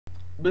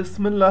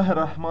بسم الله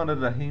الرحمن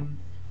الرحیم.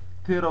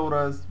 تیر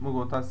ورځ موږ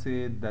تاسې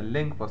د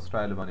لینک په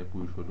سټایل باندې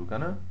پوه شولو که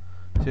نه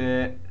چې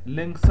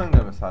لینک څنګه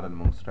مثلا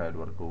موږ سټایل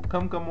ورکوو.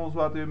 کم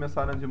موضوعات وي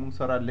مثلا چې موږ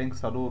سره لینک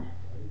څلور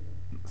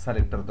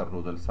سلیکټر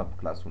درلودل سب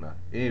کلاسونه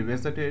A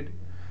visited,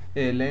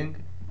 A link,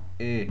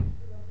 A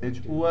H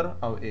over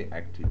او A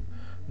active.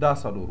 دا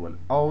څلور ول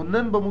او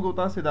نن به موږ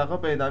تاسې د هغه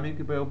په ادامې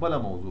کې په یو بله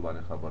موضوع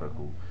باندې خبره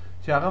کوو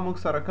چې هغه موږ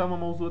سره کومه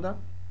موضوع ده؟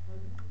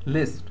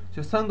 لیست.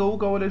 چې څنګه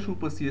وکولی شو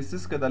په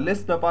CSS کې د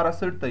لیست لپاره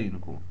څه تعیین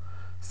کو؟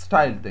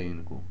 سټایل تعیین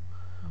کو.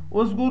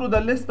 اوس ګورو د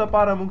لیست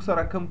لپاره موږ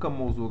سره کم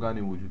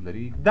موضوعګانې وجود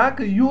لري. دا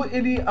که یو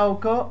الي او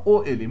که او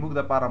الي موږ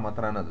دپاره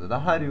مطرح نه ده. د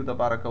هر یو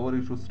دپاره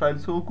کولی شو سټایل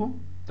څه وکړو؟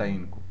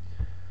 تعیین کو.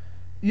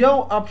 یو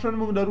آپشن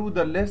موږ لرو د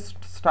لیست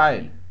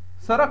سټایل.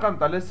 څه رقم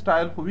ته لیست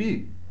سټایل خو وي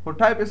خو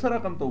ټایپ یې څه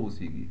رقم ته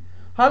اوسیږي؟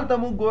 هلته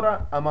موږ ګوره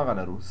همغه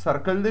لرو،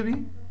 سرکل د وي،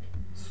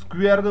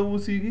 سکویر د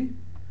اوسیږي،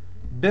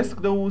 ډیسک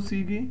د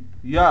اوسیږي،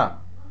 یا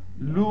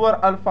لوور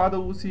الفا د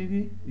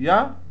اوسیږي، یا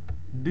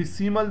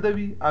ډیسیمل د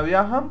وي، او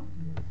یا هم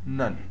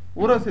نن.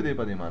 ورسېدې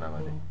په دې معنا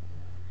باندې.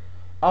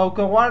 او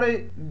که غواړئ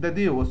د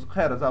دې اوس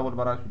خیر زه اول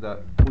به راشو د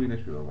پوه نه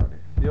شو باندې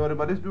یو وارې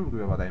به لیست جوړ کړو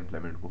بیا به دا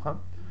امپلیمنټ کړو. ښه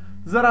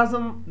زه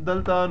راځم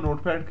دلته نوټ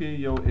پیډ کې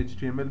یو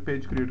HTML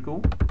پیج کریټ کوو.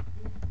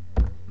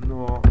 نو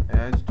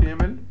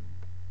HTML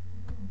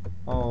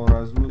او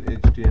راځو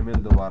HTML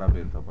دوباره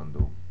بیرته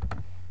بندو.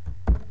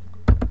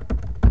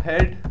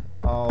 هیډ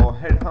او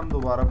هیډ هم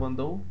دوباره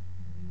بندو.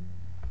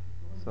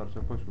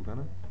 سرچپه شو که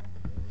نه؟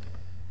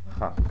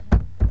 ښه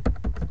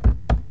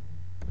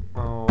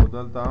او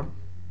دلته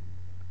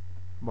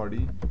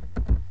باډي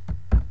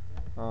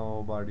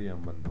او باډي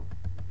هم بندو.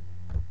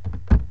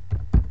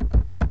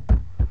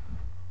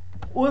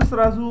 اوس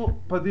راځو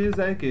په دې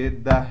ځای کې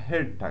د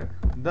هیډ ټګ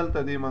دلته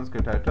دې منځ کې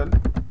ټایټل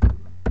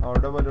او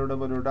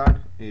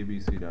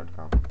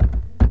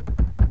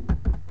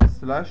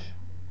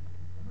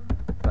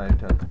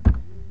www.abc.com/title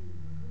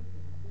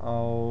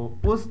او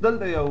اوس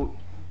دلته یو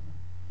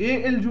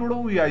AL جوړو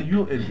یا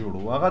UL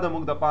جوړو، هغه د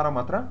موږ دپاره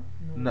مطرح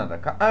نه ده،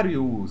 که هر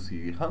یو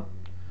اوسیږي. ښه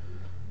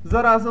زه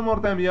راځم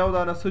ورته یم یو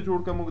دانه څه جوړ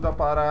کړه موږ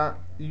دپاره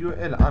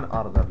UL ان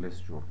آردر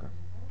لیست جوړ کړه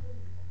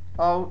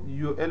او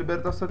UL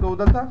بیرته څه کوو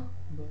دلته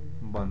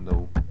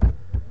بندوو.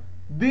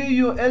 دې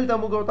UL ته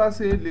موږ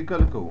تاسې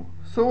لیکل کوو.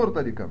 څه ورته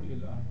لیکم؟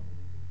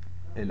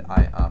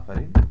 LI.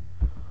 آفرین.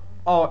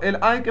 او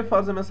LI کې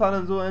فرض مثلا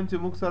زه وایم چې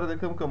موږ سره د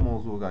کوم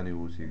موضوعګانې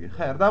اوسیږي.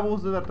 خیر دا به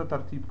اوس زه درته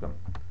ترتیب کړم.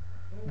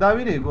 دا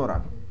وینئ ګوره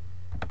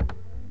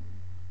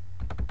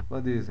په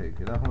دې ځای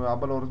کې دا خو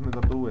بله ورځ مې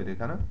درته وویلې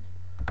که نه؟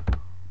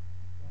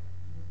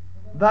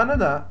 دا نه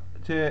ده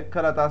چې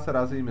کله تاسې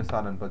راځئ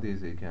مثلا په دې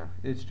ځای کې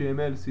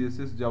HTML,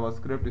 CSS,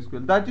 JavaScript,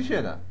 SQL دا څه شی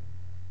ده؟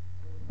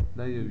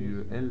 دا یو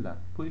UL ده.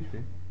 پوه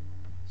شوې؟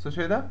 څه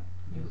شی ده؟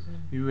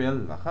 UL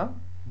ده. ښه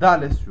دا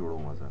لیست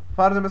جوړوم زه.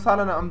 فرض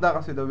مثلا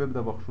همدغسې د ویب د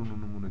بخشونو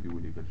نومونه دې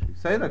ولیکل شي.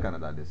 صحیح ده که نه؟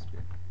 دا لیست کې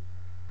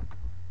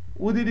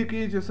ودې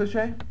لیکي چې څه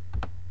شی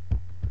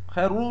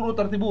خیر ورو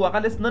ترتیبو. هغه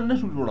لیست نن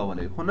نشو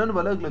جوړولی خو نن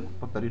به لږ لږ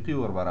په طریقې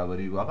ور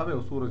برابرېږو. هغه به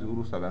یو څو ورځې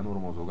وروسته بیا نورو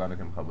موضوعګانو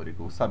کې هم خبرې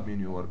کوو. سب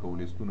مینیو ورکوو،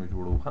 لیستونه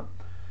جوړوو. ښه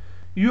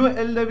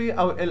UL وي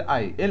او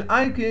LI.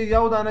 LI کې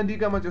یو دانه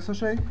لیکمه چې څه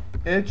شی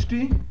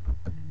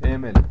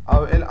HTML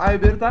او LI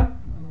بیرته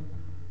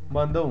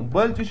بندوم.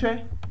 بل چې شی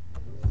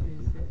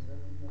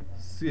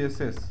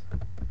CSS.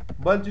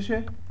 بل چې شی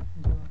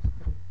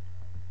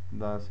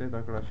داسې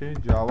تکړه شی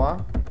جاوا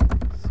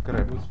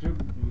سکرپټ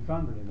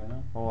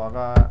او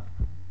هغه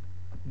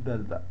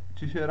دلته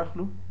چې شی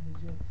راخلو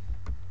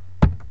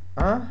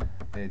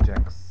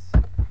Ajax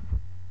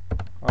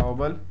او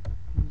بل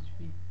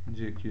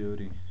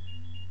jQuery.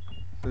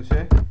 څه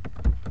شی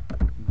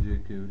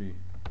jQuery.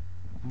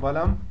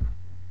 بلم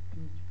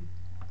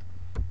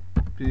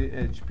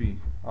PHP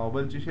او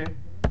بل چې شی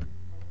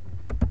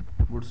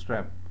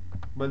bootstrap.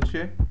 بل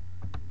شی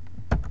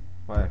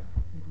وای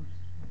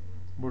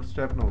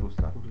bootstrap نه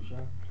وروسته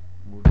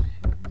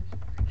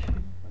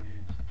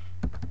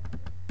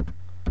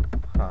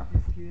ها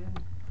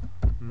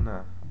نه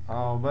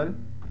او بل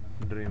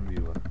ډریم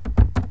ویور.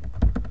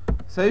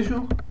 صحیح شو؟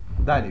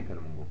 دا لیکل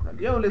موږ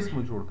وکړل. یو لیست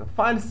مو جوړ کړه.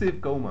 فایل سیف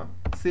کومه.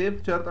 سیف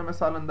چېرته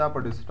مثلا دا په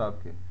ډیسکټاپ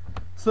کې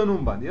څه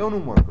نوم باندې یو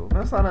نوم ورکوو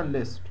مثلا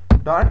لیست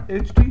ډاټ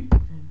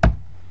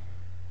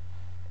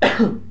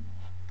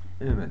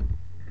HTML.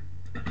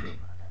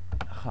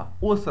 ښه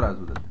اوس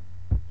راځو دلته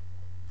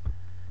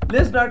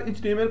لیست ډاټ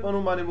HTML په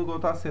نوم باندې موږ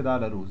تاسې دا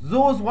لرو. زه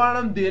اوس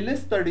غواړم د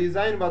لیست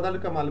ډیزاین بدل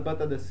کړم،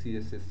 البته د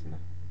CSS نه.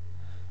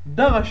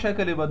 دغه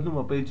شکل یې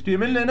بدلومه، په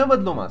HTML نه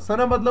بدلومه. څه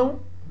نه بدلوم؟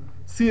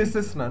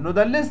 CSS نه. نو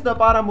د لیست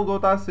دپاره موږ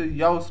تاسې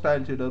یو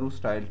سټایل چې لرو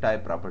سټایل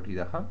ټایپ پراپرټي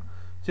ده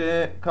چې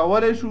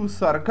کولی شو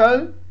سرکل،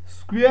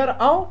 سکویر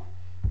او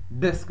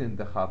ډیسک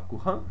انتخاب کو.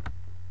 ښه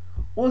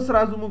اوس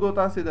راځو موږ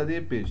تاسې د دې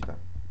پیج ته.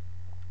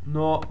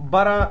 نو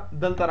بره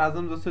دلته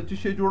راځم زه څه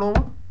شی جوړوم؟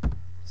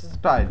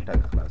 سټایل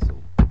ټګ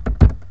خلاصوم.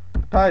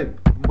 ټایپ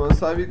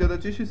مساوي که د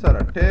څه شي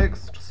سره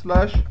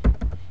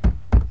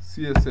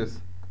text/CSS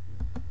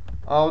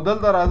او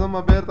دلته راځم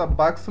بیرته _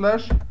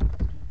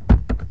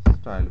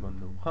 سټایل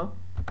بندوم. ښه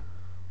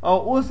او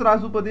اوس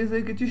راځو په دې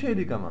ځای کې څه شی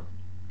لیکم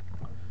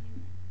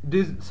د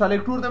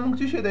سلیکټور د موږ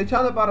څه شی دی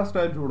چا لپاره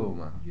سټایل جوړوم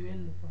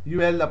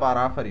یو ایل لپاره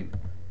آفرین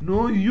نو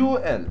یو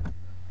ایل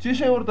څه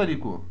شی ورته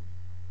لیکو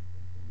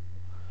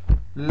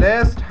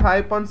لیست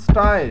هایپن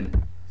سټایل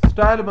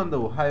سټایل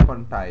بندو هایپن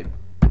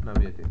ټایپ نو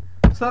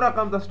بیته سره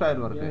رقم ته سټایل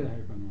ورکړي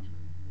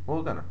هو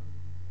کنه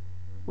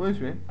وای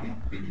شو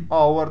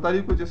او ورته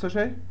لیکو چې څه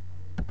شی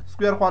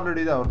سکوير خو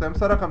لري دا ورته هم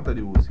سره رقم ته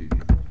دی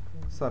اوسېږي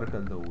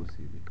سرکل ته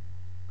اوسېږي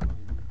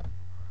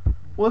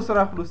اوس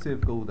راخلو سیو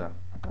کوو دا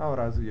او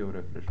راځو یو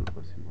ریفریش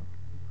وکړو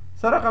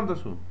سره رقم ته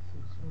شو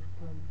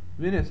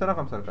وینې سره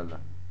رقم سرکل ده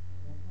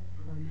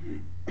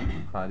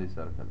خالی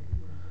سرکل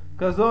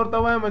که زه ورته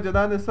وایم چې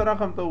دا د سره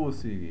رقم ته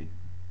اوسېږي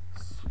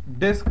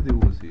ډیسک دی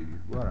اوسېږي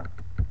ګوره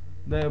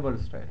دا یې بل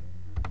سټایل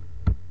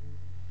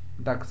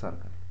ډک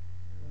سرکل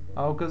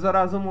او که زه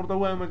راځم ورته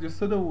وایم چې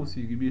څه ده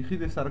اوسېږي بیخي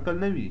د سرکل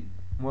نه وي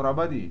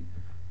مربع دي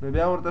نو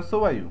بیا ورته څه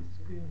وایو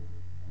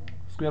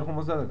سکویر خو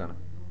مزه ده که نه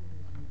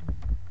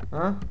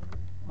ها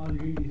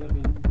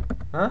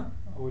ها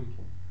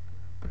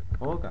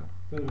هو که نه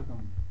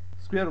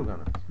سکویر و که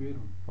نه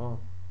هو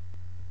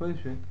پوه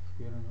شوې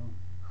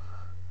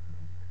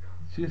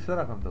چې څه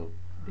رقم ته و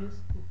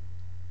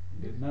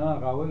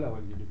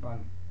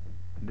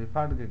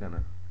ډیفالټ کې که نه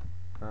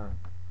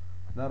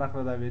دا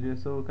راخله دا ویډیو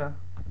څه وکړه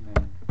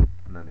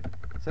نه دی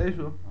صحیح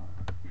شو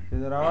چې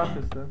دې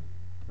راواخېسته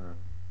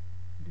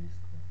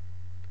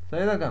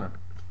صحیح ده که نه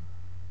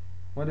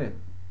ولې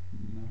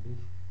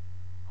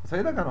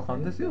صحیح ده که نه خو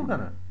همداسې و که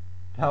نه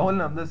اول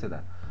نه همداسې ده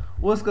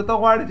اوس که ته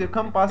غواړې چې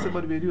کم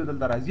پاسبل ویډیو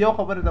دلته راځي یو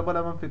خبرې د بله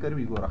هم فکر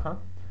وي ګوره ښه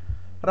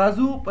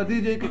راځو په دې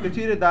ځای کې که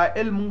چیرې دا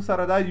ال مونږ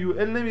سره دا یو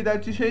ال نه وي دا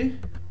څه شی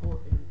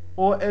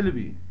او ال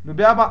وي نو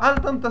بیا به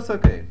هلته هم ته څه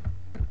کوې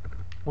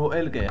او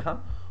ال کوې ښه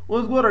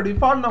اوس ګوره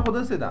ډیفالټ نه خو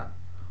داسې ده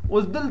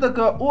اوس دلته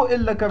که او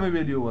ال له کمې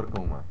ویډیو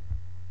ورکوم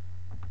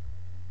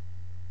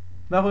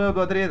دا خو یو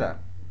دوه درې ده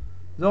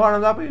زه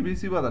غواړم دا په اے بي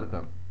سي بدل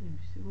کړم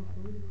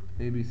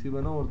اے بي سي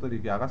به نه ورته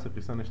لیکي هغسې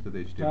قصه نشته د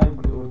ایچ ټي ایم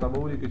ورته به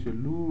ولیکي چې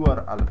لوور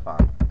الفا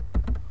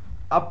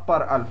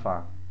اپر الفا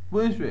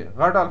پوه شوې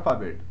غټ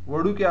الفابیټ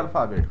وړوکی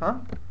الفابیټ ها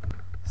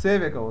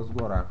سیو یې که اوس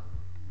ګوره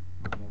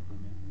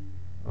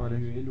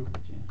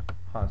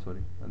ها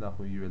سوري دا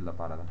خو یو ایل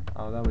لپاره ده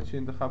او دا به چې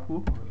انتخاب کړو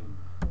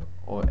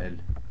او ایل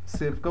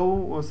سیو کوو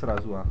اوس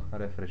راځو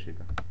ریفریش یې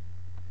کړه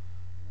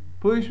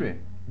پوه شوې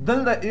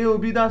دلته ای او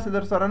بي داسې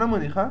در سره نه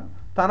مني ښه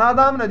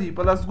تنادا هم نه دي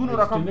په لسګونو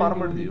رقم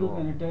فارمټ دي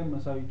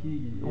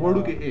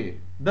وړوکی ای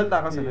دلته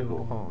هغسې نه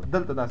کوو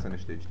دلته داسې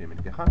نشته ایچ ټي ایم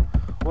ایل کې ښه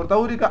ورته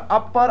ولیکه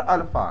اپر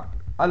الفا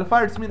الفا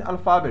اټس مین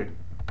الفابیټ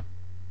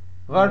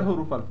غټ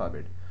حروف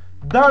الفابیټ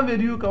دا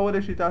ویډیو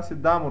کولی شي تاسې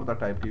دا ورته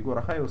ټایپ کړئ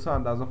ګوره ښه یو څه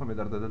اندازه خو مې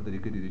درته دلته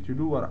لیکلي دي چې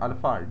لوور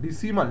الفا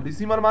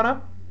ډیسیمل معنا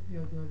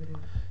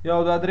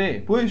یو دوه درې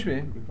پوه شوې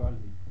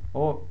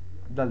او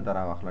دلته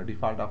راواخله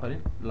ډیفالټ آفرین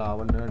لا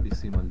اول نه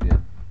ډیسیمل دی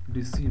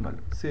ډیسیمل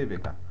سیو یې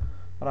کړه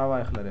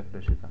راواخله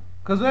ریفریش یې کړه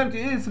که زه وایم چې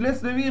ایس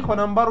لیس نه وي خو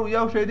نمبر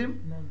یو شی دی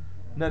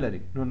نه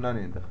لري نو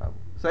نن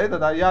انتخاب صحیح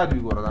ده دا یاد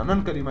وي ګوره دا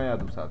نن کلمه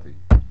یاد وساتئ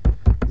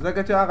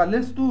ځکه چې هغه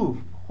لیست و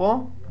خو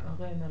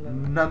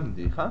نن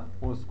دی ښه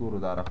اوس ګورو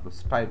دا راخلو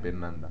سټایپ یې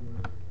نن ده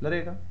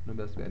لرې که نو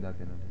بس بیا دا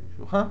ترې نه لرې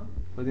شو ښه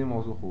په دې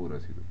موضوع خو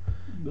ورسېدو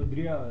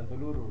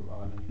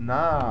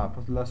نه په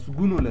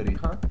لسګونو لري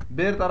ښه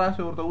بېرته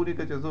راشه ورته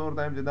ولیکه چې زه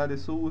ورته یم چې دا دې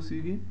څه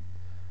اوسېږي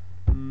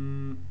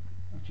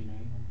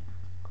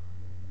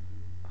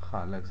ښه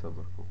لږ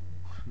صبر کوو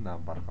دا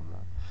برخه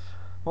ملا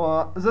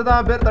زه دا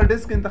بېرته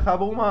ډسک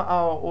انتخابوم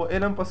او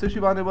علم په څه شي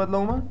باندې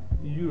بدلوم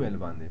یو ایل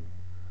باندې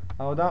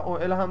او دا او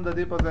ایل هم د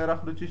دې په ځای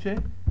راخلو چې شی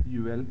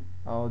یو ایل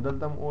او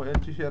دلته هم او ایل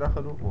چې شی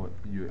راخلو او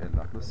یو ایل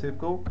راخلو سیو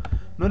کوو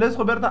نو لیست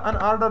خو بېرته ان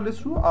آرډر لیست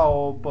شو او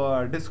په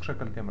ډسک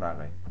شکل کې هم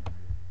راغی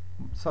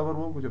صبر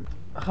وکړو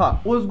ها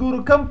اوس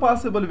ګورو کم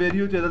پاسبل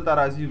ویډیو چې دلته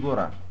راځي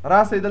ګوره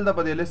راسئ دلته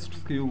په دې لیست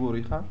کې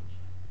وګورئ ښه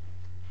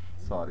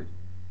سوري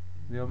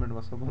یو منټ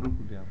به صبر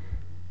وکړو بیا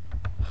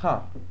ها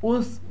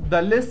اوس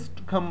د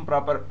لیست کم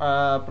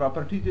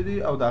پراپرټي چې دی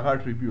او د هغه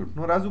اټریبیوټ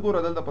نو راځو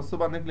ګوره دلته په څه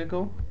باندې کلیک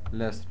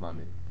کوو لیست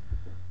باندې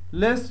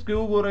لیست کې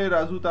وګورئ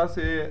راځو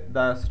تاسې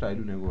دا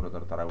سټایلونه ګوره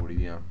درته راوړي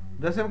دي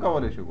داسې هم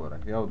کولی شي ګوره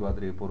یو دوه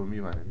درې په رومي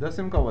باندې داسې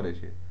هم کولی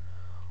شي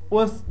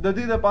اوس د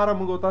دې دپاره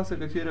موږ تاسې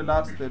که چیرې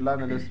لاست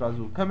لاندې لیست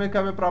راځو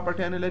کمې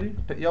پراپرټیانې لري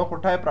یو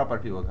خو ټایپ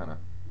پراپرټي وه که نه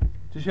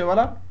چې شی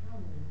والا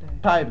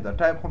ټایپ ده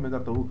ټایپ خو مې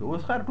درته وکړو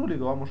اوس خیر ټولې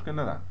کوه مشکل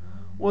نه ده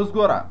اوس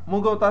ګوره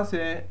موږ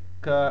تاسې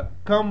که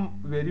کم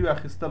ویډیو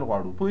اخیستل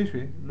غواړو پوه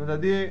شوې نو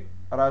د دې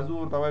راځو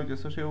ورته وایو چې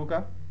څه شی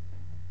وکړه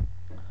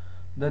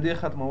د دې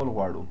ختمول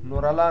غواړو نو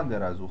را لاندې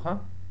راځو ښه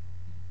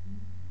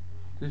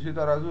څه شي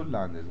ته راځو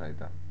لاندې ځای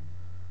ته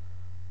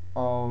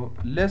او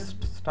لیست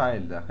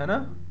سټایل ده ښه نه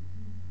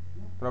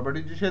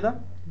پراپرټي چې شی ده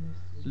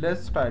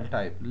لیست سټایل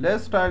ټایپ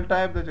لیست سټایل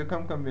ټایپ ده چې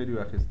کم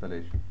ویډیو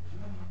اخیستلی شي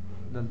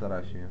دلته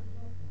راشي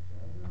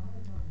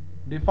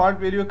ډیفالټ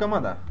ویډیو کومه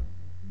ده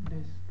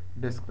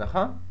ډسک ده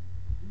ښه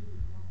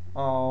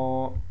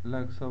او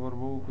لږ صبر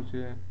به وکړو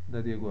چې د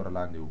دې ګوره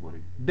لاندې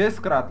وګورئ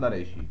ډسک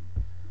راتللی شي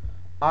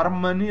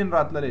ارمنین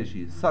راتللی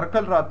شي،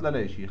 سرکل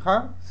راتللی شي، ښه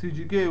سی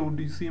جی کې او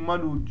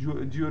ډیسیمل او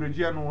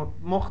جیورجین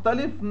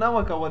مختلف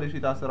نوع کولی شي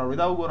تاسو راوړئ.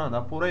 دا وګورئ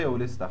دا پوره یو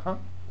لیست ده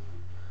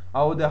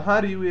او د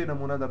هر یوې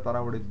نمونه درته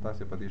راوړئ چې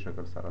تاسې په دې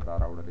شکل سره دا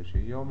راوړلی شئ.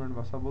 یو منټ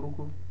به صبر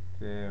وکړو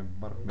چې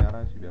برق بیا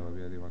راشي بیا به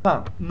بیا دې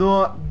نو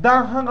دا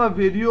هغه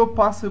ویډیو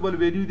پاسبل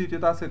ویډیو دی چې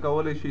تاسې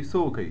کولی شئ څه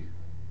وکئ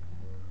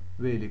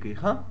ویې لیکئ.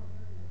 ښه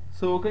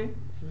څه وکئ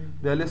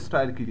د لیست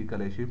سټایل کې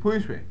لیکلی شئ. پوه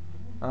شوې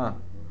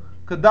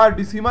که دا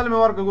ډیسیمل مې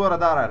ورکړه ګوره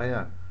دا راغی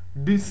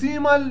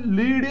ډیسیمل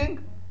لیډینګ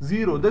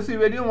زیرو داسې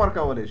ویډیو هم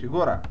ورکولی شي.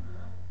 ګوره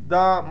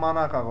دا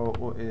معنا هغه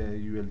او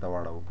یو ایل ته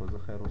واړوو خو زه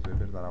خیر اوس یې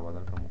بېرته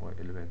رابدل کړم او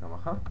ایل به یې کړم.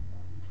 ښه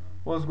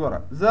اوس ګوره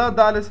زه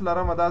دا لیست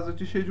لرم دا زه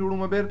چې شی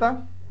جوړوم بیرته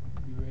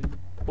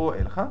او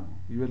ایل. ښه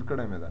یو ایل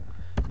کړی مې ده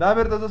دا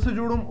بیرته زه څه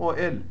جوړوم او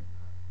ایل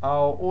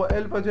او او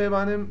ایل په ځای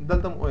باندې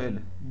دلته او ایل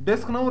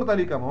ډیسک نه ورته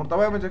لیکم ورته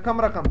وایم چې کم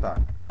رقم ته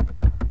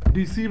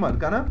ډیسیمل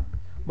که نه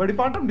به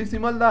ډیفالټ هم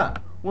ډیسیمل ده.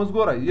 اوس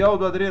ګوره 1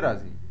 2 3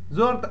 راځي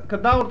زه که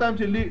دا ورته وایم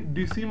چې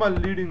ډیسیمل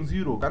لیډینګ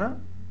زیرو که نه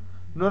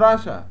نو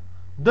راشه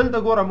دلته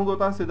ګوره موږ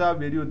تاسې دا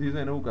ویډیو دې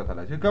ځای نه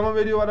وکتله چې کومه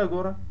ویډیو والا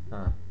ګوره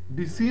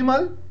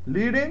ډیسیمل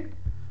لیډینګ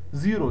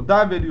زیرو دا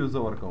ویډیو زه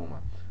ورکوم.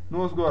 نو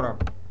اوس ګوره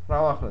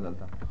راواخله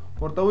دلته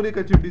ورته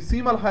ولیکه چې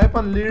ډیسیمل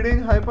هایپن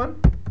لیډینګ هایپن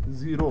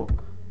زیرو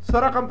څه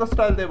رقم ته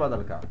سټایل دی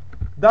بدل کا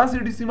داسې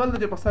ډیسیمل ده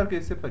چې په سر کې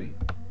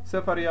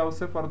صفر وي 0 1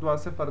 0 2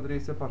 0 3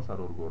 0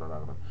 څلور ګوره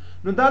راغله.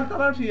 نو دلته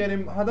راشي یعنې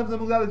هدف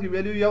زموږ دا ده چې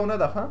ویلیو یو نه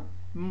ده ښه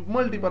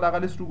ملټیپل هغه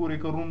لیست وګورئ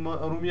که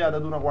رومي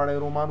عددونه غواړئ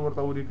رومان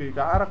ورته ولیکئ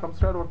که هر رقم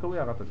سټایل ورکوئ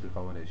هغه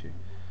تطبیقولی شئ.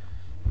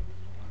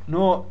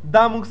 نو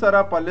دا موږ سره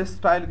په لیست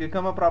سټایل کې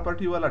کومه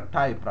پراپرټي وله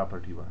ټایپ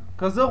پراپرټي وه.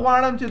 که زه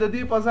غواړم چې د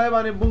دې په ځای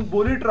باندې موږ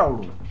بولیټ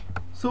راوړو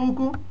څه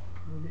وکړو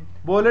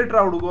بولیټ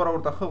راوړو ګوره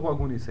ورته ښه غوږ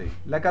ونیسئ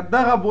لکه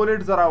دغه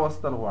بولیټ زه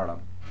راوستل غواړم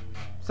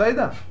صحیح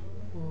ده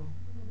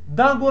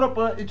دا ګوره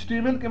په ایچ ټي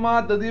ایم ایل کې ما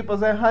د دې په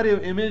ځای هر یو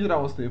ایمیج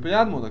راوستی په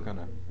یاد مو ده که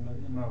نه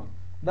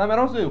دا مې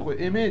راوستی خو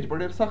ایمیج په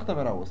ډېر سخته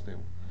مې راوستی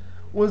و.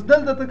 اوس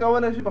دلته ته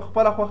کولی شي په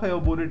خپله خوښه یو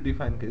بولیټ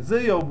ډیفاین کړئ. زه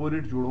یو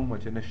بولیټ جوړوم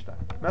چې نشته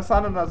مثلا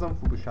راځم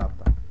فوټوشاپ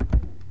ته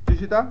څه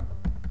شي ته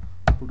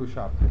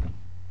فوټوشاپ ته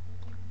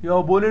یو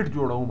بولیټ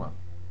جوړوم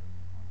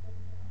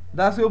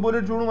داسې یو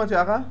بولیټ جوړوم چې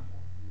هغه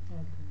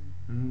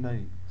نه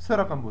څه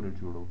رقم بولیټ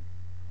جوړو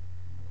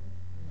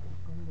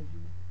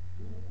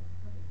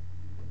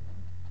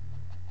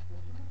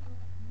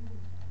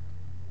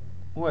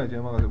وایي چې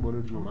همغسې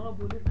بولیټ جوړ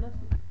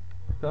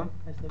کم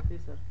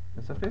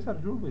سفیسر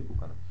جوړ به یې کړو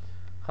که نه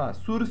ښه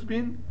سور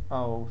سپین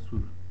او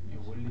سور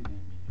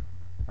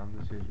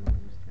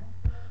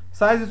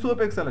سایز یې څو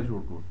پکسله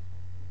جوړ کړو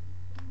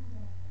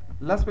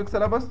 10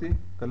 پکسله بس دي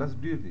که 10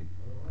 ډېر دي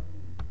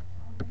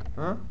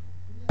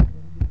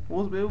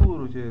اوس به یې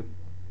وګورو چې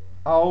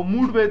او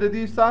موډ به یې د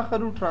دې څه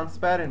اخلو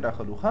ټرانسپیرنټ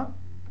اخلو ښه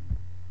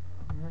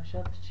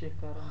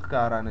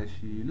ښکاره نه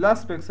شي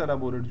 10 پکسله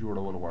بولیټ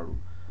جوړول غواړو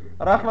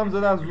راخلم زه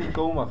دا زوم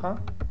کوم ښه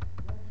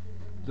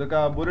ځکه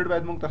بولیټ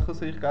باید موږ ته ښه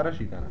صحیح ښکاره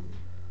شي که نه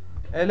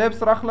ایلپس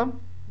راخلم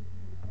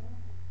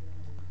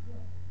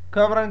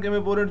کم رنګ کې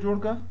مې بولیټ جوړ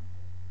که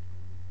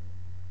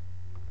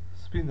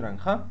سپین رنګ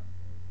ښه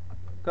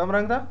کم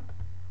رنګ ده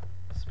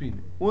سپین.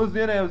 اوس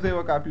دې نه یو ځای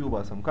یوه کاپي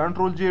وباسم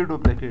کنټرول جې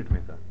ډوپلیکیټ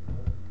مې که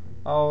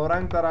او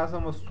رنګ ته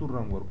راسم سور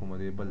رنګ ورکوم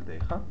دې بل ته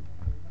یې ښه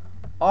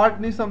آرټ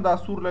نیسم دا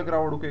سور لږ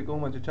راوړوکی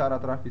کوم چې چار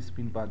اطراف یې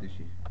سپین پاتې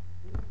شي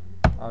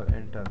او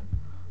انټر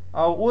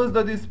او اوس د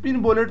دې سپین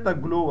بولیټ ته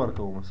ګلو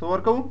ورکوم څه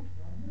ورکوم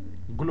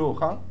ګلو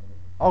ښه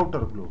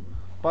آوټر ګلو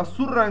په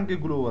سور رنګ کې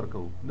ګلو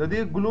ورکوو د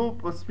دې ګلو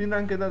په سپین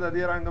رنګ کې ده د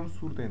دې رنګ هم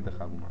سور ته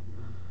انتخابوم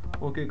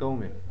اوکې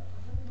کوم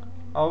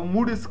او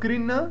موډ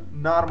سکرین نه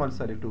نارمل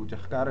سلیکټ وو چې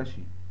ښکاره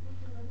شي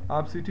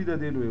اپسیټي د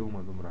دې لوی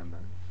ومه دومره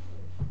اندازه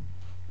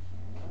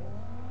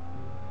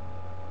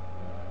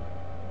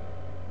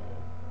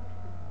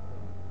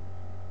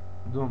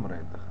دومره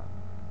انتخاب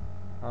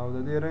او د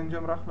دې رنج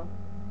هم راخلم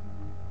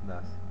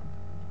داسې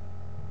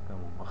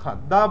ښه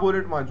دا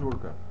بولیټ ما جوړ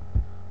کړ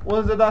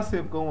اوس زه دا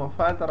سیو کوم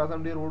فایل ته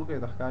راځم ډېر وړوکی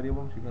د ښکاري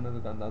هم شي که نه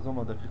ځکه اندازه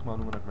ما دقیق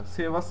معلومه نه کړه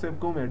سیو اس سیو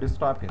کوم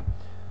ډیسکټاپ کې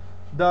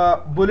د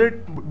بولیټ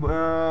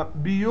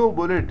بی یو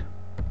بولیټ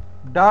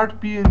ډاټ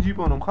پی ان جي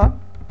په نوم ښه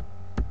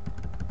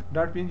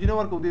ډاټ پی ان جي نه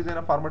ورکو دې ځای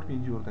نه فارمټ پی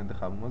ان جي ورته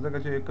انتخابوم ځکه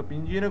چې که پی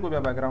ان جي نه کو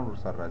بیا بیکګراونډ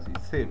ورسره راځي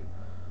سیو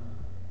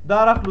دا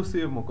راخلو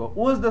سیو مو کو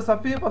اوس د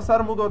صفحې په سر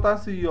موږ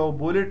تاسې یو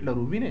بولیټ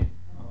لرو وینئ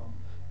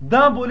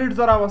دا بولیټ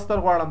زه راوستل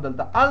غواړم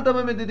دلته هلته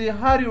به مې د دې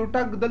هر یو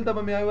ټک دلته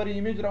به مې یو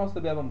ایمیج راوسته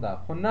بیا به هم دا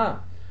خو نه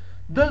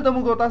دلته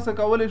موږ تاسو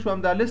کولی شو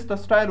هم دا لیست ته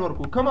سټایل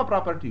ورکو کومه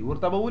پراپرټي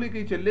ورته به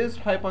ولیکئ چې لیست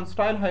هایپن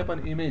سټایل هایپن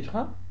ایمیج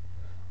ښه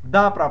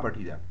دا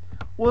پراپرټي ده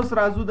اوس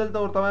راځو دلته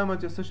ورته وایم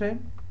چې څه شی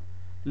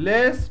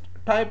لیست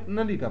ټایپ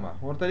نه لیکم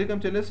ورته لیکم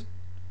چې لیست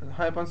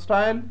هایپن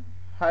سټایل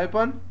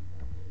هایپن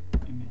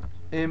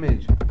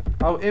ایمیج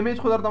او ایمیج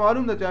خو درته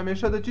معلوم ده چې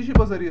همیشه د چی شي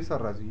په ذریعه سر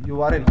راځي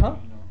یو آر ایل ها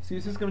سی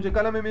اس اس کوم چې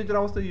کله ایمیج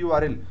راوسته یو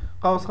آر ایل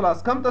قوس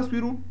خلاص کم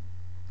تصویرو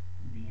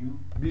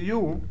بی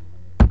یو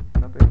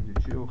نه پېژنې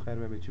چې یو خیر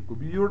به چې کو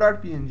بی یو ډاټ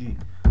پی ان جی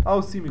او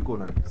سیمی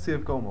کولن سیو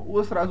کوم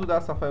اوس راځو دا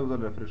صفحه یو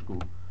ځل ریفرش کوو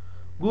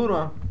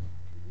ګورو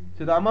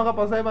چې د هماغه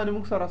په ځای باندې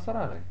موږ سره سره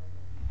راغی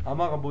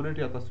هماغه بولټ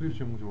یا تصویر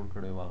چې موږ جوړ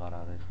کړی و هغه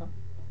راغی. ښه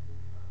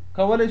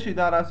کولی شي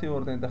دا راسې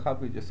ورته انتخاب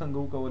کړي چې څنګه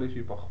وکولی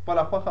شي په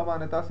خپله خوښه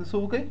باندې تاسې څه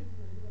وکړئ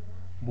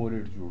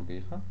بولټ جوړ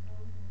کړئ ښه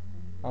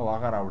او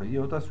هغه راوړئ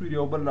یو تصویر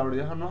یو بل راوړئ.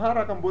 نو هر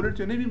رقم بولټ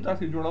چې نه وي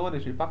تاسې جوړولی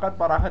شئ فقط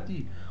په راحتي.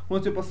 اوس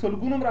چې په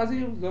سلګونو هم راځي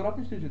ضرورت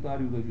نشته چې هر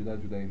یو د جدا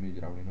جدا ایمیج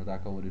راوړئ. نو دا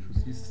کولی شو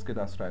CSS کې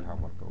دا سټایل هم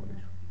ورکولی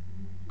شو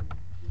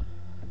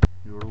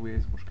جوړوو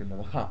هیڅ مشکل نه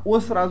ده. ښه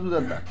اوس راځو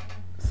دلته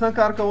څه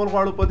کار کول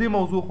غواړو په دې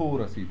موضوع خو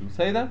ورسېدو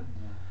صحیح ده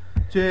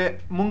چې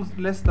موږ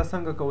لیست ته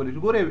څنګه کولی شو.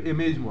 ګوره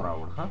ایمیج مو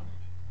راوړ ښه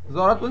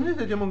ضرورت اوس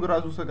نشته چې موږ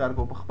راځو څه کار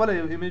کوو په خپله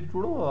یو ایمیج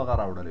جوړو او هغه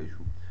راوړلی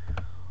شو.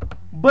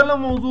 بله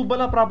موضوع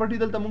بله پراپرټي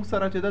دلته موږ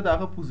سره چې ده د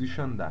هغه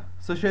پوزیشن ده.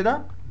 څه شی ده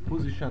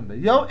پوزیشن ده.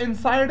 یو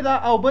انسایډ ده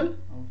او بل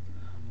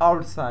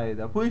آوټسایډ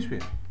ده. پوه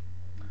شوې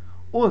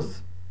اوس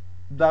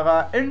دغه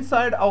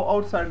انسایډ او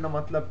آوټسایډ نه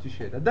مطلب څه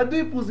شی ده د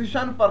دوی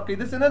پوزیشن فرق کوي.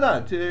 داسې نه ده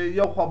چې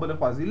یو خوا بلې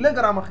خوا ځي لږ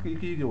رامخکې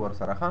کېږي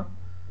ورسره ښه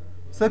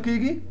څه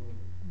کېږي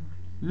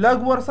لږ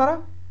ورسره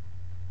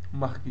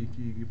مخکې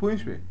کېږي. پوه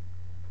شوې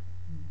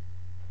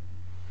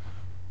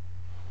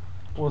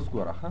اوس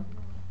ګوره ښه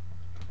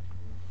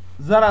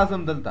زه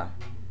راځم دلته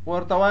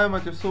ورته وایم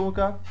چې څه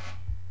وکړه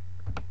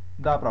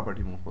دا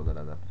پراپرټي مونږ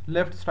ښودله ده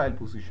لیفټ سټایل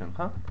پوزیشن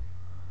ښه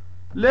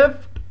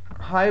لیفټ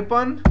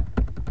هایپن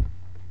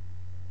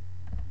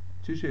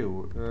څه شی و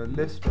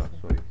لیسټ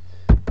سوري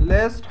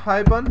لیسټ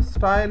هایپن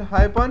سټایل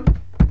هایپن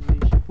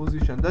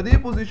پوزیشن د دې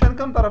پوزیشن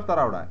کوم طرف ته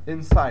راوړه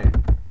انسایډ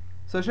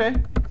څه شی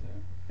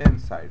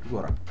انسایډ.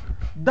 ګوره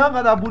دغه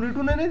دا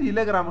بولټونه نه دي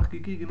لږ رامخکې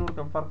کېږي نور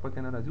کم فرق پکې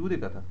نه راځي. ودې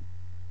کته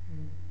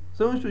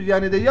څه وشو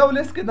یعنې د یو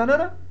لیست کې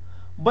دننه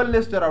بل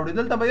لیست راوړي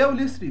دلته به یو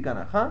لیست وي که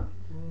نه ښه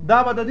دا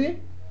به د دې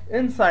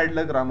انسایډ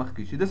لږ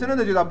رامخکې شي. داسې نه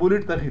ده چې دا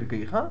بولټ تغیر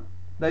کوي ښه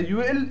دا یو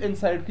ایل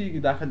انسایډ کېږي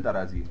داخل ته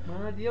راځي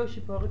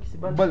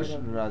بل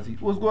راځي.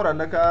 اوس ګوره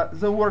لکه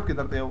زه ورډ کې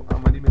درته یو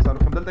عملي مثال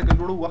وښیم دلته کې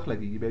جوړو وخت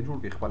لګېږي بیا جوړ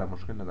کړي خپله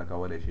مشکل نه ده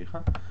کولی شي ښه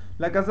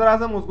لکه زه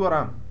راځم اوس ګوره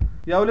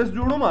یو لیست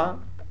جوړوم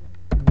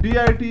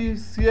DIT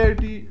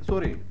CIT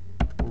سوري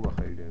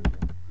وبخښئ ډېر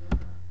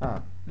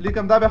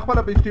لیکم دا بیا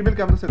خپله په HTML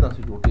کې هم داسې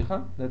تاسې جوړ کړئ ښه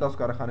د تاسو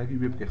کارخانګي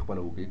ویب کې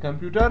خپله وکړئ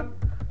کمپیوټر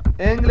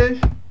انګلیش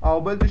او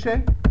بل څه شی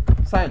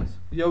ساینس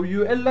یو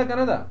UL لکه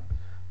نه ده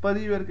په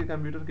دې UL کې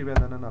کمپیوټر کې بیا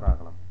دننه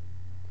راغلم.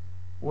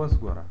 اوس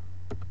ګوره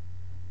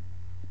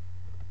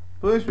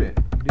پوه شوې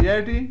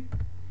DIT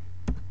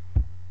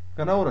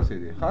که نه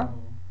ورسېدې ښه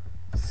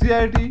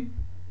CIT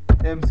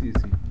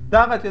MCC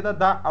دغه چې ده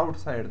دا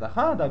آوټسایډ ده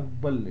ښه دا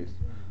بل لیست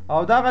او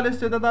دغه لیست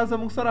چې ده دا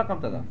زموږ سره رقم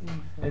ته ده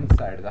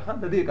انسایډ ده ښه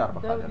د دې کار په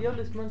خاطر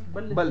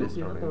بل لیست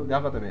راوړئ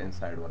دغه ته مې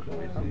انسایډ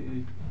ورکوئ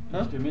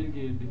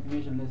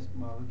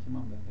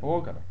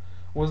هو که نه.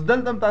 اوس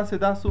دلته هم تاسې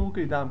دا څه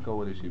وکړئ دا هم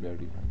کولی شي بیا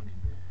ډیفاین کړئ.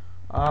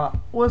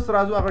 اوس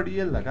راځو هغه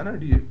DL ده که نه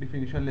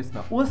ډیفینیشن لیست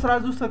نه. اوس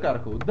راځو څه کار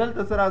کوو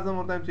دلته څه راځم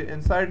ورته وایم چې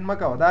انسایډ مه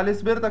کوه دا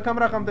لیست بیرته کم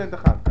رقم ته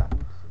انتخاب کړه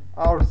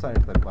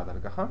آوټسایډ ته بدل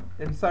کړه ښه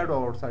انسایډ او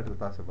آوټسایډ ته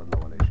تاسې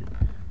بدلولی شي.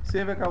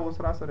 سیو یې کړه اوس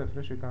راسه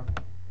ریفریش یې کړه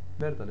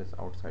بیرته لیست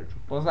آوټسایډ شو.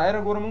 په ظاهره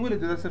ګوره موږ ویلې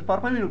چې دا صرف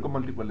فرق نه وینو که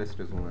ملټیپل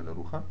لیسټزونه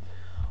لرو ښه.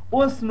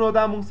 اوس نو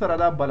دا موږ سره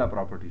دا بله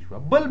پراپرټي شوه.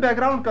 بل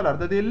بیکګراؤنډ کلر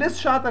د دې لیست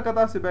شاته که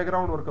تاسې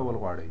بیکګراؤنډ ورکول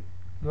غواړئ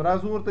نو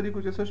راځو ورته لیکو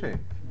چې څه شی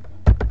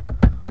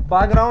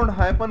بیکګراؤنډ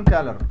هایپن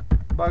کلر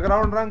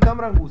بیکګراؤنډ رنګ کم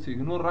رنګ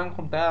اوسېږي نور رنګ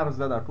خو تیار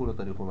زده دا ټولو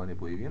طریقو باندې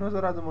پوهېږي نو زه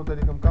راځم ورته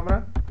لیکم کم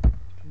رنګ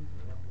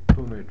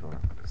ټومیټو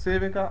رنګ سیو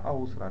یې کړه او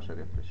اوس راشه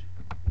ریفریش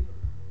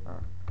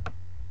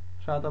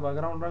شاته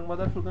بیکګراؤنډ رنګ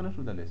بدل شو که نه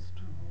شو د لیست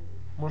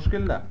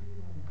مشکل ده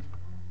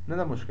نه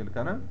ده مشکل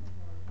که نه.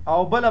 او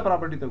بله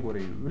پراپرټي ته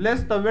ګورئ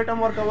لیست ته ویټ هم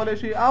ورکولی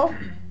شي او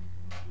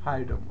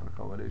هایټ هم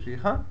ورکولی شي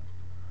ښه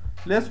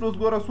لیست اوس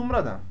ګوره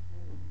څومره ده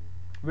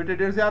ویټ یې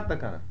ډېر زیات ده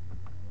که نه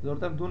زه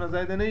ورته دونه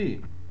ځای دی نه وي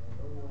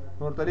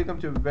نو ورته لیکم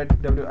چې ویټ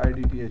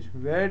WIDTH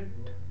ویټ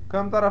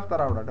کم طرف ته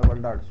راوړه ډبل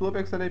ډاټ 100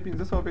 پکسله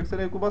 500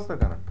 پکسله کو بس ده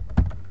که نه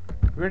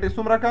ویټ یې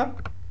څومره که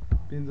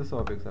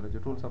 500 پکسله چې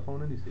ټول صفحه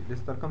ونه نیسي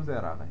لیست تر کوم ځای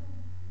راغی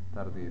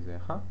تر دې ځای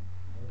ښه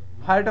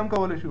هایټ هم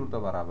کولی شي ورته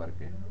برابر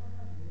کړي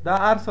دا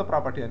هر څه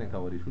پراپرټیانې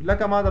کولی شو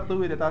لکه ما درته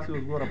وویلې تاسې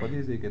اوس ګوره په دې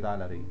ځای کې دا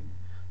لرئ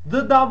زه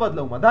دا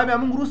بدلوم دا بیا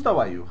موږ وروسته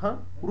وایو ښه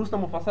وروسته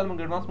مفصل موږ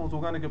اډوانس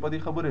موضوعګانو کې په دې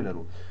خبرې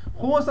لرو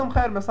خو اوس هم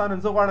خیر مثلا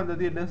زه غواړم د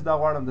دې لیست دا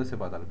غواړم داسې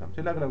بدل کړم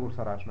چې لږ لږ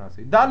ورسره اشنا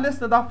سئ دا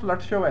لیست دا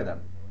فلټ شوی ده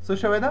څه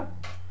شوی ده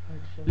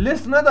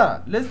لیست نه ده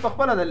لیست په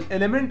خپله د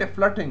الیمنټ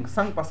فلټینګ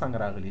څنګ په څنګ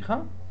راغلي ښه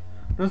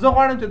نو زه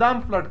غواړم چې دا هم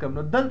فلټ کړم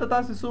نو دلته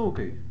تاسې څه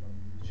وکړئ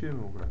چې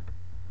مې وکړه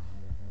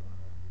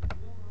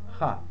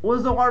ښه اوس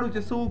زه غواړو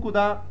چې څه وکړو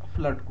دا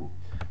فلټ کړو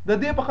د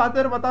دې په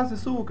خاطر به تاسې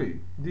څه وکړئ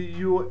د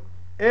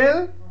UL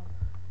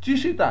چی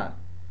شي ته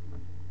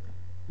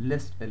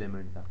لیست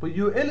الیمنټ ته په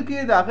UL کې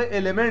د هغه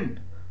الیمنټ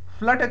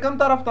فلټ کم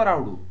طرف ته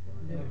راوړو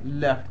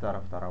لیفټ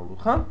طرف ته راوړو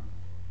ښه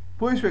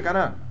پوه شوې که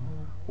نه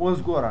اوس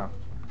ګوره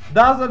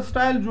دا ځل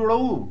سټایل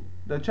جوړوو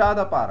د چا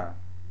دپاره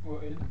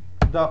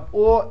د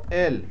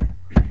OL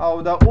او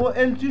د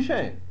OL چی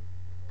شی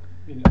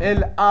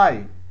LI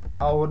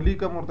او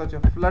لیکم ورته چې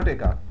فلټ یې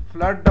که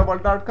فلټ ډبل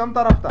ډاټ کم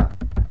طرف ته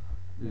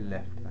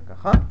لیفټ ته که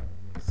ښه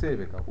سیو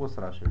یې که اوس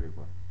راشه ویې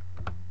ګوره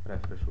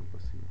ریفریش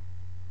ورپسې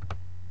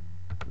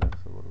لږ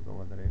څه ورکوه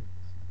ودرېږه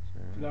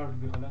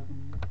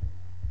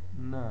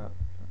نه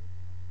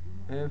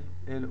اف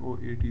ال او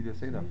ای ټي دی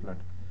صحیح ده فلټ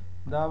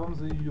دا به هم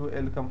زه یو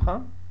ال کم ښه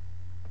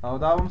او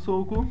دا به هم څه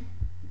وکړو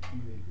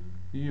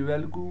یو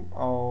ال کو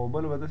او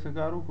بل به داسې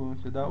کار وکړو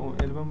چې دا او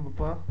ال به هم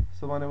په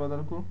څه باندې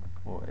بدل کړو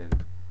او ال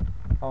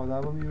او دا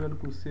به هم یو ال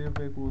کو سیو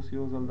به کړو اوس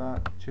یو ځل دا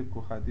چک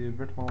کړو ښه دې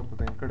ویډ ما ورته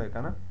تعین کړی که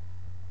نه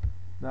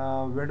دا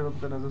ویډ به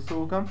ورته زه څه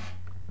وکړم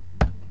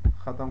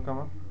ختم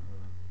کړم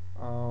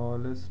او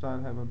لیس سټایل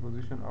هایپر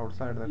پوزیشن آوټ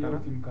سایډ ده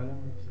که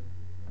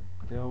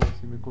نه یو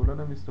سیمی کولن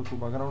هم ایسته کړو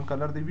بیکګراوند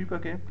کلر دی وي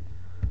پکې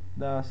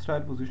دا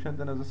سټایل پوزیشن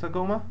ته نه زه څه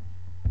کوم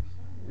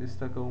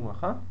ایسته کوم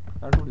ښه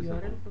دا ټول ایسته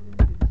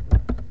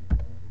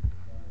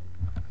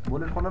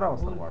بولټ خو نه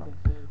راوستل غواړم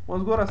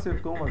اوس ګوره سیف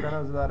کوم که نه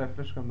زه دا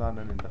ریفریش کړم دا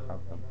نن انتخاب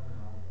کړم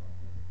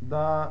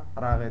دا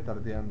راغی تر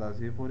دې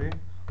اندازې پورې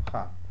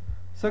ښه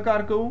څه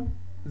کار کوو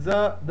زه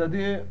د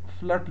دې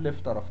فلټ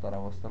لیفت طرف ته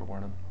راوستل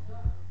غواړم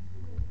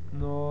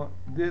نو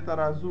دې ته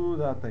راځو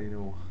دا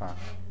تعینوو ښه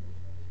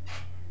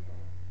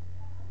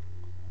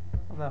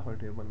دا خو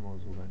ټیبل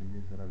موضوع باندې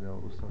دې سره بیا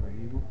وروسته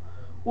غږیږو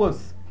اوس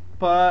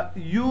په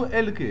یو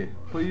ال کې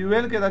په یو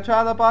ال کې د چا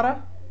دپاره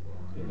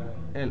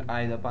ال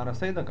آی دپاره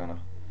صحیح ده که نه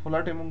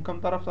فلټ یې مونږ کوم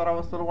طرف ته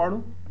راوستل غواړو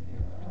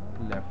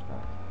لیفت ته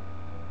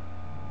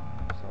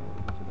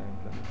چې دا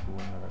امپلیمنټ کې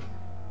ونه راځي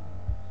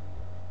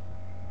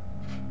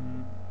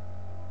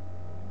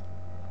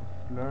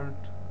فلټ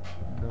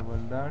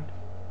ډبل ډاټ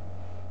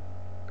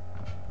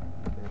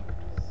لیفت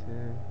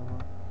سیو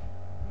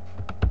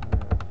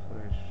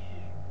ریفریش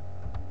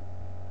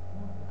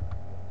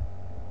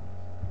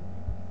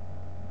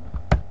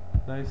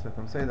دا ایسته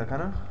کړم صحیح ده که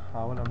نه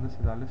اول همداسې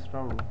دا لیست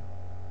راوړو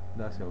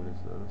داسې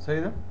اورېست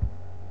صحیح ده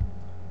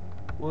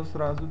اوس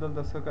راځو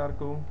دلته څه کار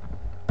کوو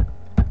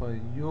په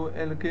یو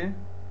ال کې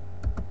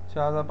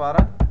چا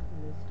دپاره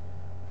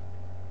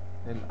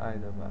ال آی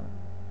دپاره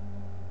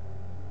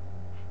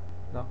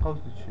دا قوس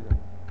د چی ده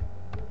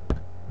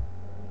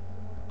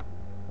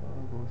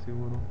اوس یې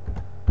ورو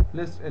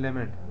لیست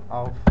الیمنټ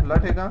او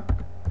فلټ یې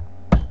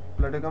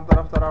کوم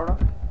طرف ته راوړه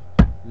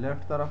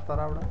لیفټ طرف ته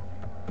راوړه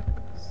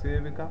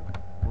سیو یې کړه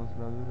اوس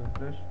راځو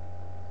ریفریش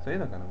صحیح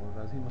ده که نه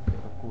راځي مخکې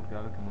کور کې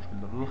هغه کې مشکل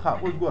درلود ښه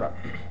اوس ګوره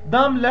دا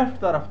هم لیفټ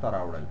طرف ته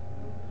راوړل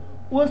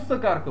اوس څه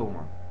کار کوم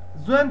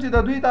زویم چې د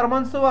دوی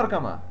ترمنځ څه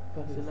ورکړمه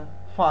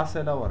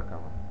فاصله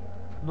ورکړمه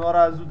نو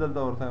راځو دلته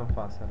ورته یم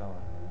فاصله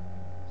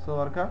څه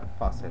ورکړه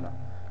فاصله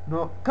نو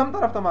کم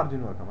طرف ته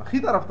مارجن ورکړمه ښي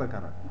طرف ته که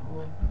نه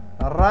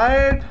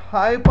رایټ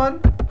هایپن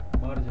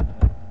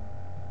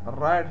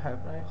رایټ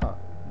هایپن ښه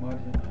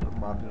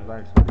مارجن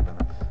رایټ سوري که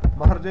نه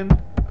مارجن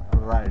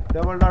رایټ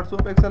ډبل ډاټ څو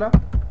پکسله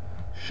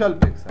شل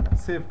پکسله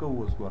سیف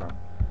کوو اوس ګوره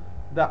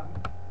دا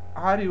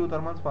هر یو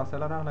ترمنځ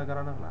فاصله راغله که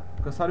رانغله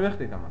که څلوېښت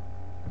یې کړمه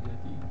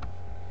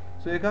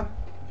څو یې کړه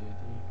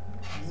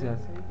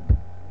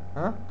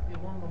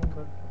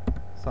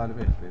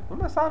څلوېښت یې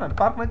کړو مثلا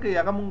فرق نه کوي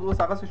هغه مونږ اوس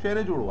هغسې شی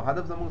نه جوړو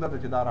هدف زمونږ دا ده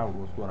چې دا راوړو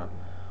اوس ګوره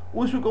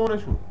اوس شو که ونه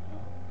شو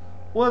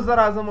اوس زه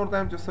راځم ورته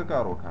یم چې څه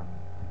کار وکړه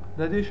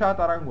د دې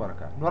شاته رنګ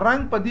ورکړه نو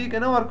رنګ په دې کې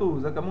نه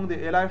ورکوو ځکه مونږ د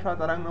الای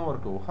شاته رنګ نه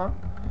ورکوو ښه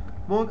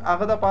مونږ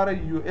هغه دپاره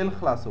یو ال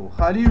خلاصوو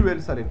خالي یو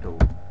ال سلیکټوو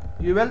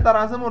یو ال ته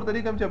راځم ورته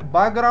لیکم چې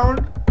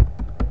بیکګراوند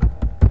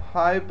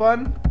هایپن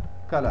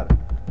کلر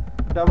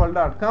ډبل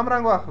ډاټ کم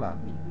رنګ واخله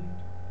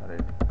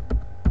ریډ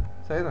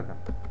صحیح ده که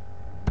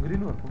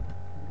ګرین ورکړو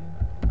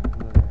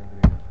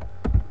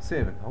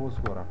سیو یې اوس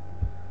ګوره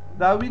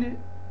دا وینې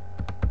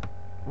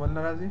ول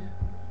نه راځي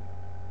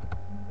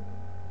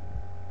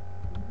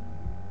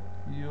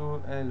یو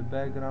ال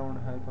بیکګراوند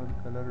هایپن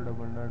کلر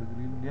ډبل ډاټ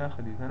ګرین یا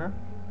خلی که نه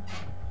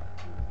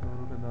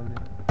ورته دا دی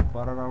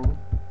باره راوړو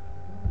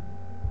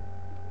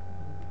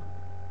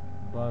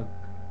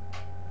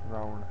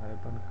بیکګراوند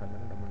هایپن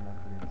کلر ډبل ډاټ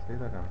ګرین صحیح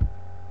ده که نه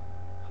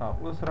ښه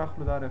اوس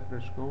راخلو دا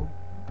ریفریش کوو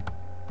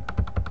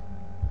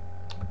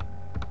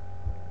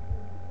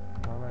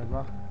دا باید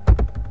وخت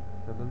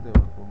ته دلته یې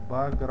ورکړو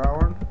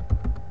بیکګراوند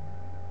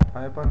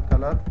هایپن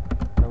کلر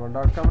ډبل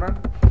ډاټ کم رنګ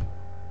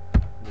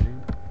ګرین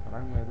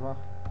رنګ باید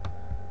وخت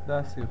دا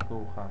سیف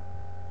کوو ښه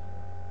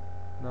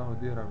دا خو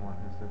دې رنګ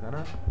واخیسته که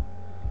نه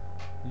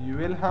یو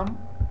ال هم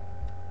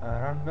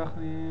رنګ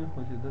اخلي خو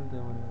چې دلته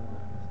یې ولې رنګ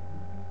اخیسته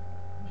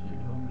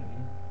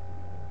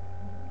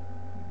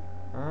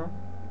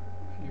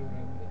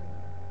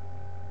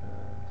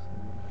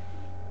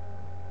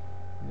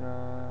یا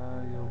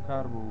یو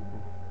کار به وکړو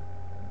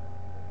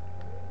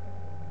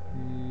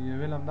یو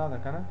ال هم دا ده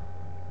که نه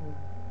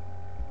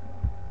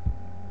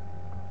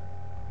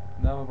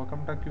دا به په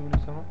کوم ټک کې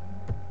ونیسمه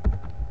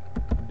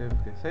ډیف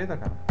کې صحیح ده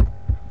که نه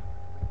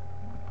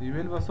یو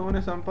ال به څه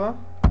ونیسم په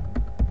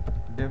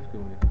ډیف کې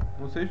ونیسم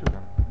نو صحیح شو که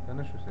نه که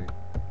نه شو صحیح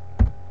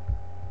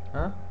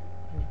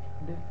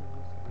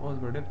اوس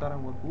به ډیف ته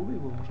رنګ ورکړو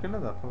وبېږو مشکل نه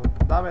ده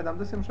دا باید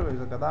همداسې هم شوی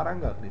ځکه دا رنګ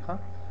اخلي ښه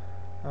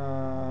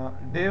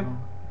ډیف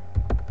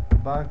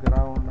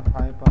بیکګراوند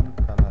هایپن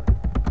کلر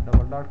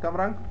ډبل ډاټ کم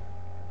رنګ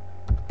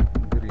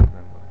ګرین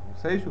رنګ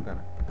ورکړو صحیح شو که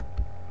نه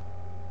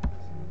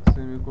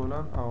سیمی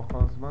کولن او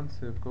خاص بند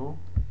سیو کوو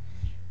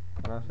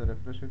راسه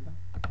ریفریش وکړه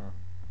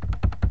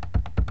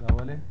دا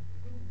ولې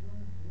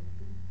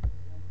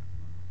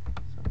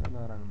څنګه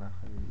دا رنګ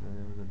داخلي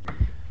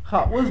ښه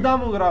اوس دا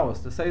موږ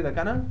راوسته صحیح ده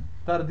که نه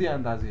تر دې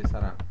اندازې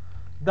سره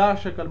دا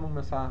شکل موږ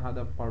مثلا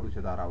هدف غواړو چې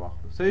دا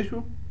راواخلو صحیح شو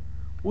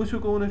وشو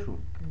که ونه شو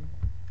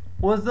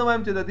اوس زه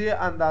وایم چې د دې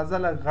اندازه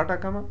لږ غټه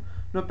کړمه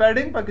نو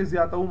پیډینګ پکې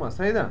زیاتومه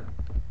صحیح ده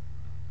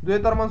دوی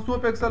ترمنځ څو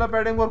پکسله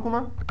پیډینګ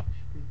ورکومه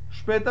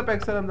 80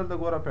 پکسل هم دلته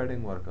ګوره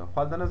پیډینګ ورکړه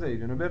خو هلته نه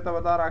ځایږي نو بېرته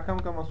به دا راکم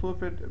کړمه 100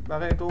 فیټ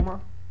هغه یې کومه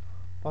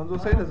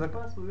 50 صحیح ده ځکه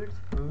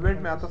ویټ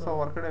مې 800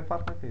 ورکړی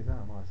فرق نه کوي ځه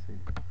هماغه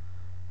صحیح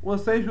اوس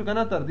صحیح شو که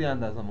نه تر دې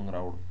اندازه موږ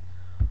راوړو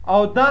او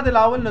دا د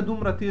لاول نه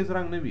دومره تیز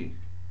رنګ نه وي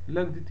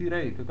لږ دې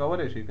تیری که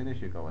کولی شي که نه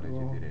شي کولی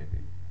چې تیری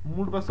کوي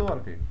موډ به څه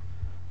ورکوي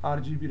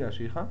RGB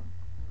راشي ښه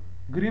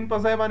ګرین په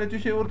ځای باندې څه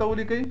شی ورته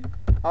ولیکئ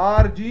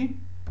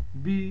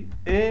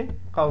RGBA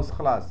قوس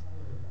خلاص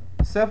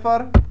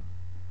 0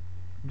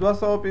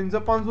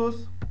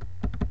 255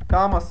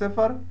 کاما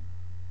 0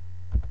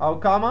 او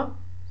کاما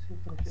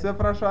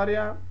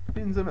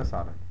 0.5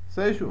 مثلا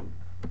صحیح شو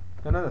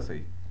که نه ده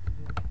صحیح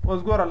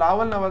اوس ګوره له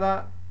اول نه به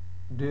دا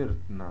ډېر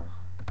نه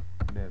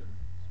ډېر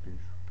سپین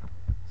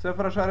شو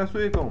 0.څو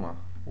یې کومه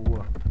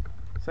اووه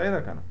صحیح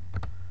ده که نه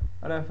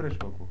ریفریش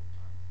وکړو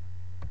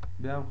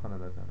بیا هم ښه نه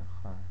ده که نه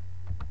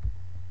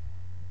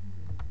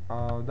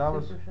او دا به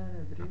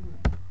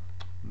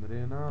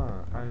درې نه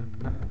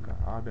نهه که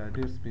بیا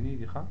ډېر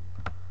سپینېږي ښه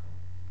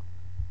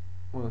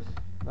اوس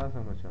دا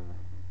څنګه چل ده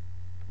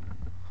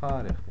ښه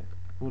رښتیا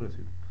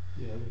ورسېدو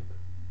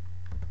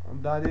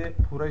دا دې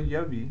پوره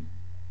یو وي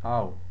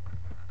او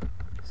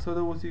څه د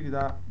اوسېږي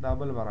دا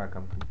بل به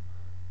راکم کړو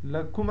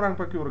لږ کوم رنګ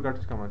پکې ورګډ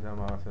کړمه چې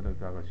هماغسې لږ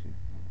هغه شي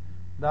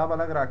دا به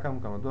لږ راکم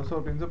کړمه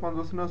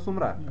 255 نه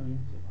څومره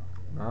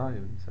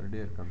یو سره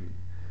ډېر کم وي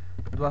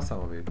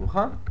 200 به یې کړو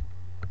ښه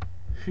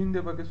شین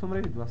دی پکې څومره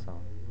وي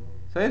 200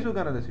 صحیح شو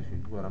که نه داسې شي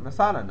ګوره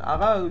مثلا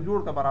هغه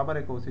جوړ که برابر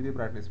یې که اوسېدي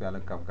برایټنس بیا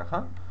لږ کم که ښه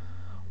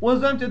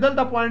اوس دویم چې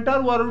دلته پوینټر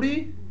وروړي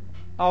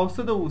او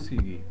څه د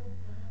اوسېږي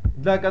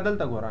لکه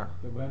دلته ګوره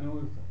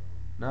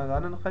نه دا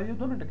نن ښه یو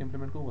 2 منټه کې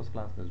امپلیمنټ کوو بس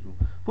کلاس ته ځو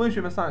پوه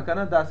شوې مثلا که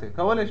نه داسې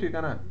کولی شي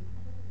که نه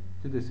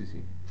چې داسې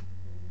شي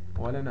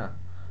ولې نه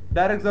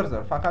ډایرکټ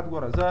زر فقط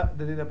ګوره زه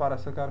د دې دپاره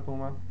څه کار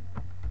کوم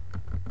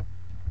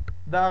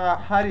دغه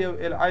هر یو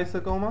LI څه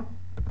کوم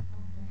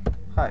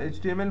ښه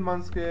HTML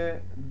منځ کې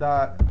دا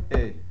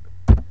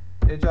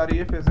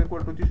href is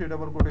equal to چې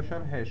ډبل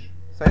کوټیشن هیش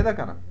صحیح ده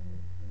که نه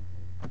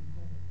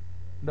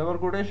ډبل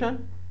کوټیشن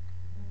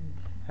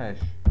هیش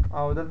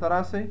او دلته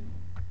راسئ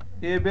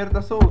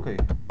بیرته څه وکئ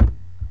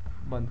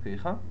بند کړئ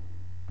ښه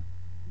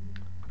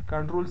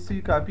کنټرول C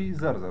کاپي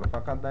زر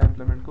فقط دا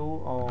امپلیمنټ کوو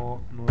او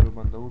نور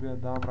بندوو بیا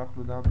دا هم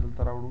راخلو دا هم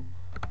دلته راوړو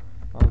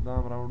او دا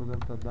هم راوړو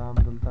دلته دا هم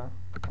دلته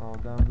او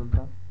دا هم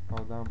دلته او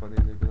دا هم په دې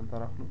ځای کې دلته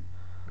راخلو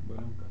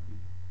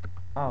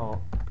او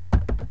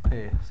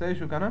صحیح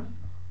شو که نه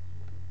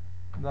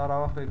دا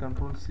راواخلئ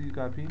کنټرول C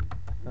کاپي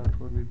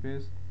کنټرول V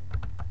پیسټ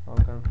او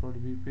کنټرول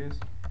V پیسټ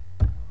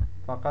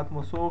فقط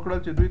مو څه وکړل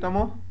چې دوی ته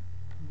مو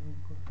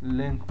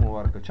لینک مو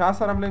ورکړه چا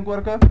سره هم لینک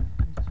ورکړه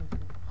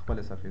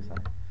خپلې صفحې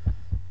سره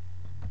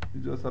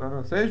جو سره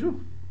نه صحیح شو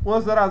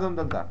اوس زه راځم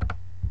دلته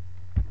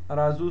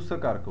راځو څه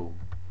کار کوو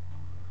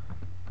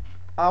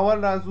اول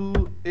راځو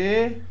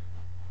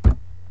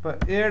په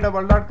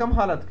ډبل ډاټ کم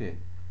حالت کې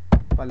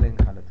په لینک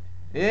حالت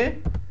کې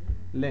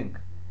لینک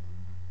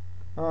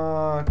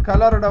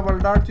کلر ډبل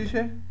ډاټ چې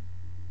شي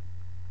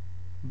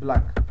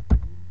بلیک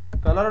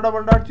کلر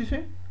ډبل ډاټ چې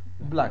شي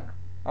بلیک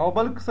او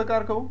بل څه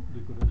کار کوو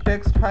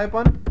ټیکسټ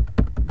هایپن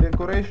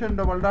ډیکوریشن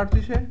ډبل ډاټ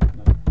چې شي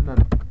نن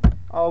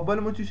او بل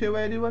مو چې شي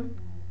ویلی ول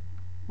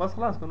بس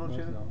خلاص که نور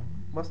شي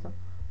بس نه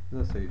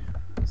زه صحیح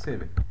شو سیو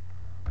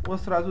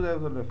اوس راځو دا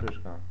یو ځل ریفریش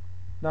کړه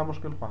دا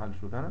مشکل خو حل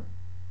شو که نه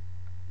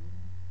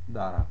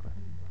دا راکړه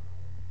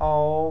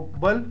او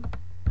بل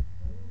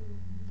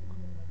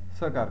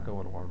څه کار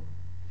کول غواړو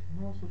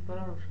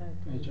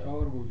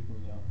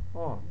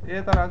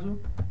ته راځو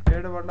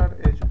ډبل ډاټ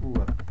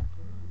اوور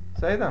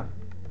صحیح ده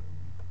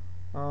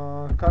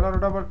کلر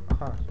ډبل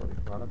سوري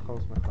غلط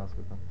خاص مې خلاص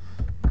کړم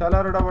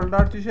کلر ډبل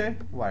ډاټ چې شي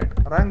وایټ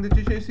رنګ د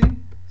چې شي سي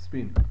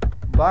سپین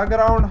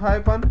باکګراوند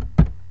هایپن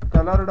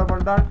کلر ډبل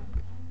ډاټ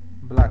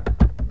بلیک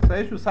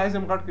صحیح شو سایز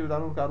هم غټ کړو دا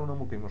نور کارونه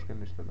مو کوي مشکل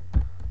نشته ده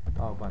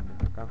او باندې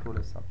کنټرول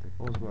اس ثبت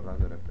اوس ګور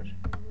راځه ریفریش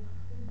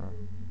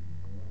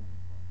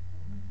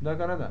دا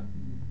کنه ده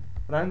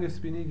رنګ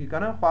سپینېږي که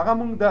نه خو هغه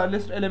مونږ د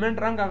لیست الیمنټ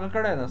رنګ هغه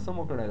کړی ده څه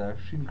مو کړی ده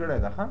شین کړی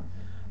ده ښه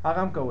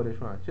هغه هم کولی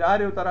شو چې هر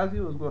یو ته راځي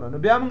اوس ګوره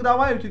نو بیا مونږ دا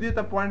وایو چې دې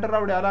ته پوینټر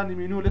راوړي اعلی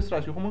مینو لیست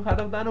راشي خو مونږ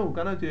هدف دا نه و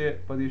که نه چې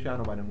په دې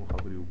شیانو باندې مونږ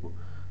خبرې وکړو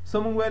څه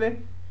مونږ ویلې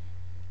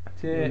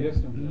چې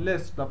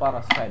لیست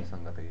لپاره سټایل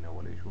څنګه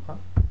تعینولی شو ښه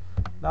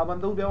دا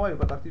بندو بیا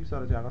وایو په ترتیب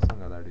سره چې هغه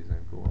څنګه دا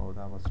ډیزاین کوو او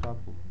دا به سټاپ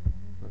کړو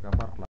لکه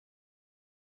فرق